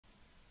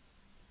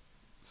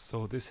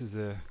So this is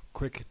a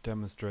quick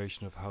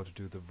demonstration of how to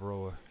do the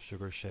Varroa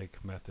sugar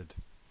shake method.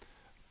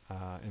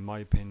 In my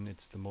opinion,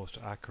 it's the most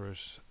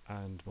accurate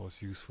and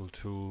most useful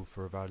tool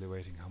for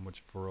evaluating how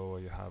much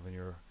Varroa you have in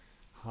your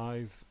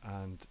hive,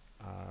 and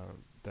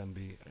then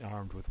be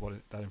armed with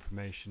that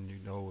information, you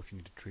know if you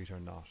need to treat or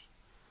not.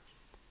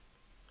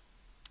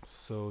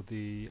 So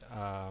the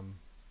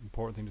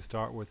important thing to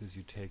start with is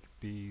you take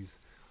bees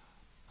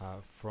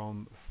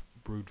from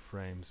brood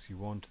frames. You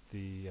want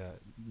the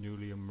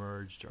newly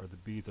emerged, or the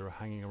bees that are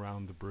hanging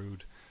around the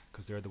brood,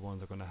 because they're the ones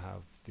that are going to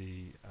have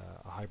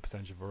a high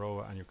percentage of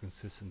Varroa, and you're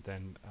consistent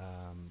then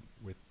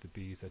with the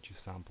bees that you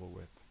sample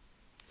with.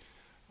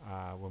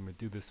 When we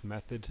do this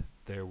method,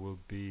 there will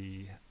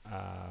be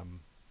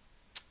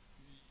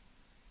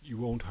you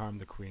won't harm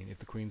the queen. If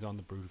the queen's on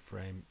the brood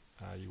frame,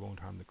 you won't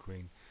harm the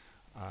queen,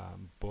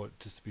 but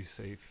just to be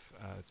safe,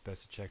 it's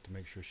best to check to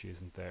make sure she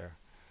isn't there.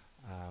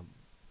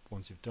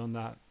 Once you've done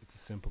that, it's a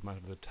simple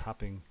method of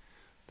tapping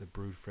the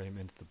brood frame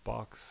into the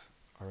box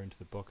or into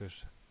the bucket,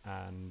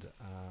 and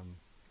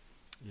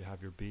you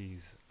have your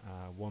bees.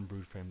 One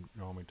brood frame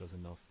normally does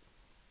enough.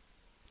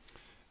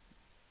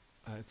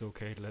 It's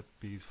okay to let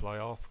bees fly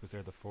off, because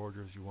they're the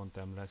foragers. You want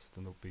them less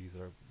than the bees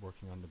that are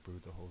working on the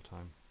brood the whole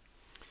time.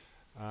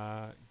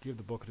 Give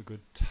the bucket a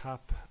good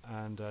tap,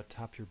 and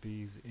tap your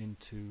bees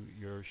into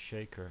your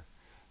shaker.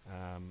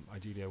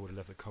 Ideally I would have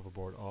left the cover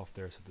board off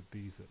there, so the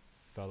bees that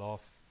fell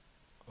off,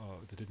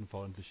 that didn't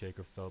fall into the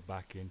shaker, fell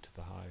back into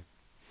the hive.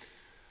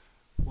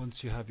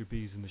 Once you have your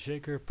bees in the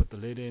shaker, put the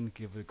lid in,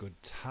 give it a good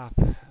tap,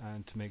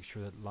 and to make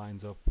sure that it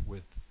lines up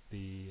with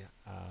the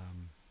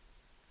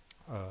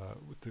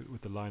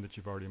line that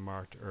you've already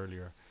marked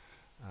earlier.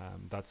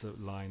 That's a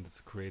line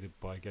that's created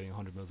by getting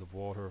 100 ml of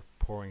water,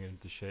 pouring it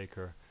into the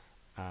shaker,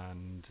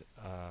 and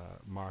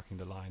marking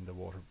the line,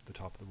 the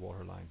top of the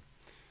water line.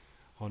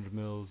 100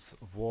 ml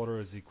of water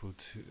is equal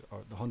to,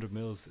 or the 100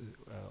 ml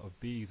of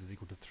bees is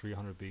equal to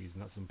 300 bees,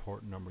 and that's an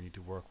important number you need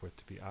to work with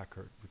to be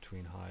accurate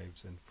between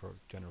hives and for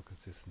general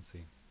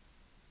consistency.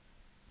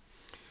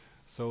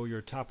 So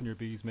you're tapping your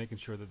bees, making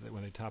sure that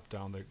when they tap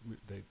down,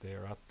 they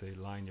are at the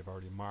line you've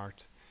already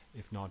marked.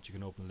 If not, you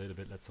can open a little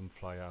bit, let some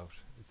fly out.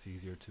 It's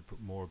easier to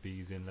put more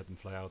bees in, let them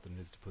fly out, than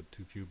it is to put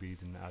too few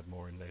bees in and add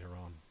more in later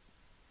on.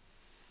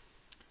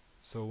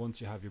 So once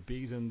you have your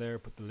bees in there,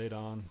 put the lid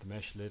on, the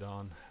mesh lid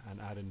on,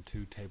 and add in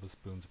 2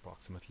 tablespoons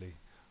approximately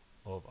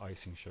of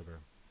icing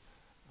sugar.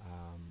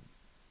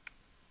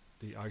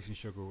 The icing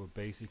sugar will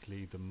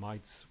basically, the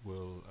mites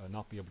will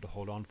not be able to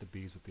hold on to the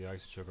bees with the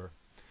icing sugar,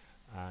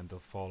 and they'll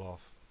fall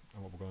off.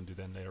 And what we're going to do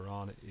then later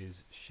on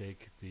is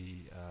shake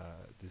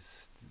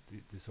this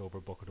over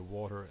bucket of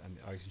water and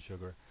the icing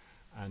sugar,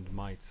 and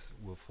mites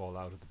will fall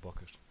out of the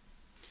bucket.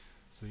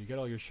 So you get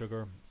all your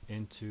sugar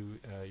into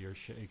your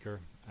shaker,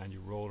 and you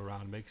roll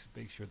around, make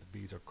sure the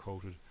bees are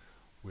coated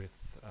with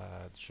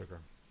the sugar.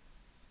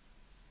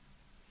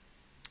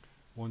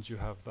 Once you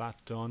have that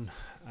done,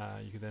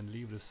 you can then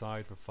leave it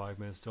aside for 5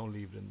 minutes. Don't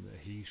leave it in the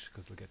heat,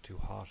 because it'll get too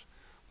hot.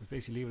 But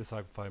basically leave it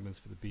aside for 5 minutes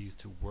for the bees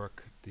to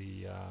work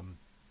the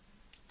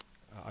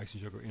icing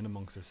sugar in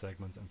amongst their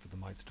segments, and for the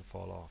mites to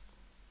fall off.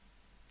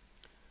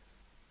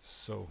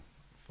 So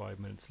 5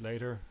 minutes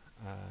later,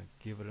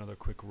 give it another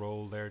quick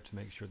roll there to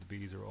make sure the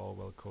bees are all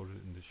well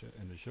coated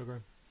in the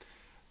sugar,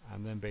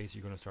 and then basically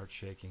you're going to start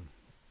shaking.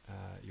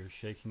 You're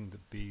shaking the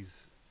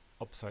bees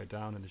upside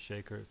down in the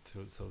shaker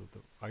so that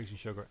the icing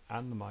sugar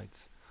and the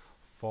mites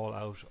fall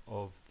out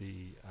of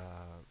the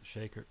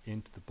shaker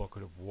into the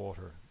bucket of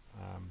water.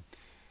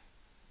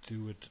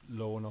 Do it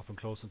low enough and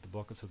close enough to the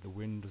bucket so the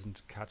wind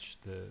doesn't catch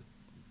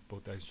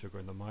both the icing sugar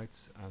and the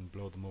mites and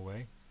blow them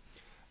away.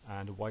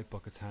 And a white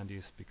bucket's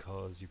handiest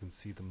because you can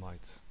see the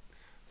mites.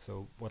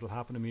 So what will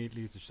happen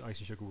immediately is the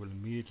icing sugar will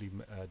immediately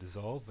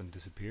dissolve and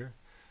disappear,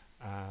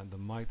 and the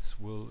mites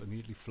will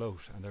immediately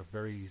float, and they're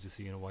very easy to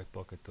see in a white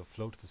bucket. They'll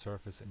float to the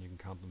surface, and you can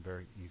count them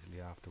very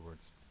easily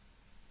afterwards.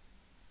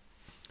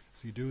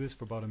 So you do this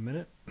for about a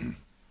minute.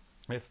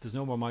 If there's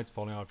no more mites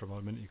falling out for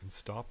about a minute, you can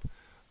stop.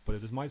 But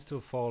if there's mites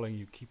still falling,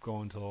 you keep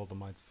going until all the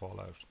mites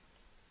fall out.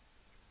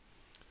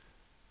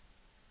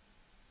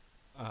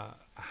 A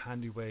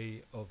handy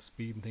way of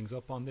speeding things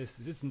up on this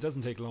is, it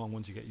doesn't take long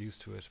once you get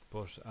used to it,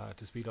 but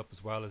to speed up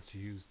as well is to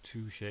use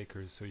 2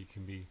 shakers, so you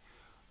can be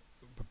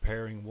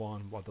preparing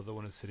one while the other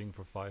one is sitting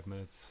for 5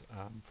 minutes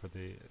for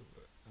the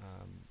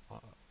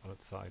on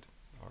its side,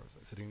 or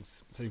sitting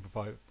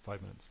for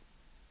 5 minutes.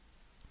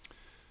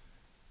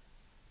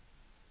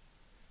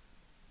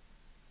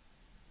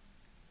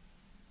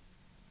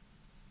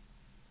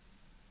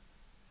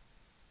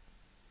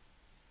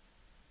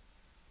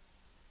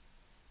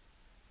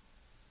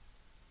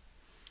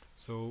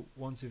 So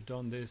once you've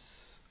done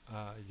this,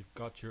 you've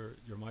got your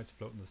mites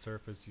floating on the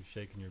surface, you've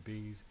shaken your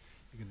bees,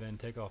 you can then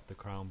take off the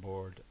crown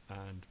board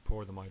and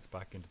pour the mites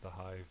back into the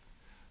hive.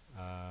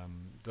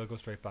 They'll go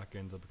straight back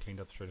in, they'll be cleaned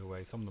up straight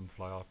away. Some of them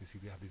fly off. You see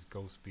they have these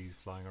ghost bees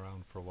flying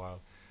around for a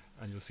while,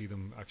 and you'll see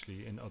them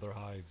actually in other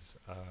hives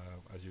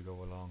as you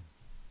go along.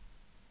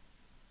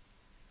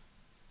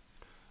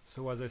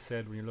 So as I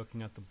said, when you're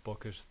looking at the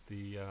bucket,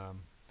 the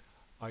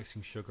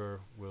icing sugar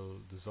will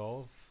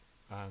dissolve,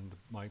 and the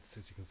mites,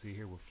 as you can see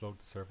here, will float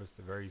to the surface.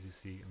 They're very easy to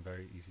see and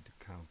very easy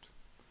to count.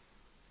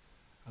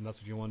 And that's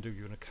what you want to do.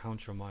 You're going to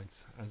count your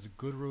mites. As a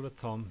good rule of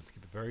thumb, to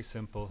keep it very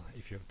simple,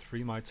 if you have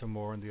 3 mites or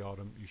more in the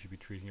autumn, you should be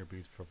treating your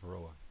bees for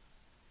Varroa.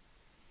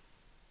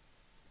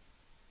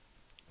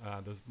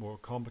 There's a more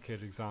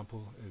complicated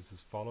example is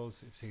as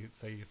follows. If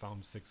say you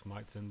found 6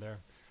 mites in there,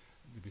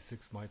 there'd be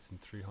 6 mites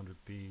and 300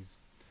 bees.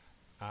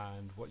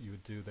 And what you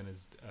would do then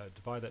is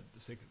divide that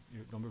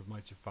your number of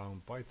mites you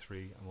found by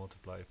 3 and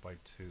multiply it by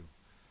 2.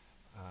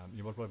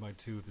 You multiply it by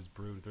 2 if there's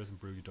brood. If there isn't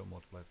brood, you don't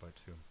multiply it by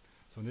 2.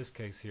 So in this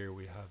case here,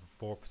 we have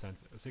 4%.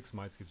 6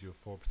 mites gives you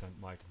a 4%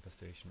 mite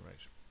infestation rate.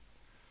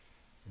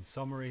 In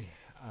summary,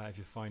 if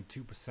you find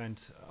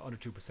 2%, under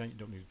 2%, you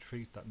don't need to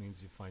treat. That means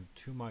if you find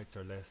 2 mites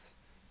or less,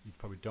 you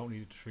probably don't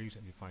need to treat.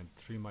 And if you find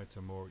 3 mites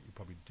or more, you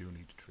probably do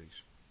need to treat.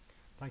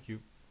 Thank you.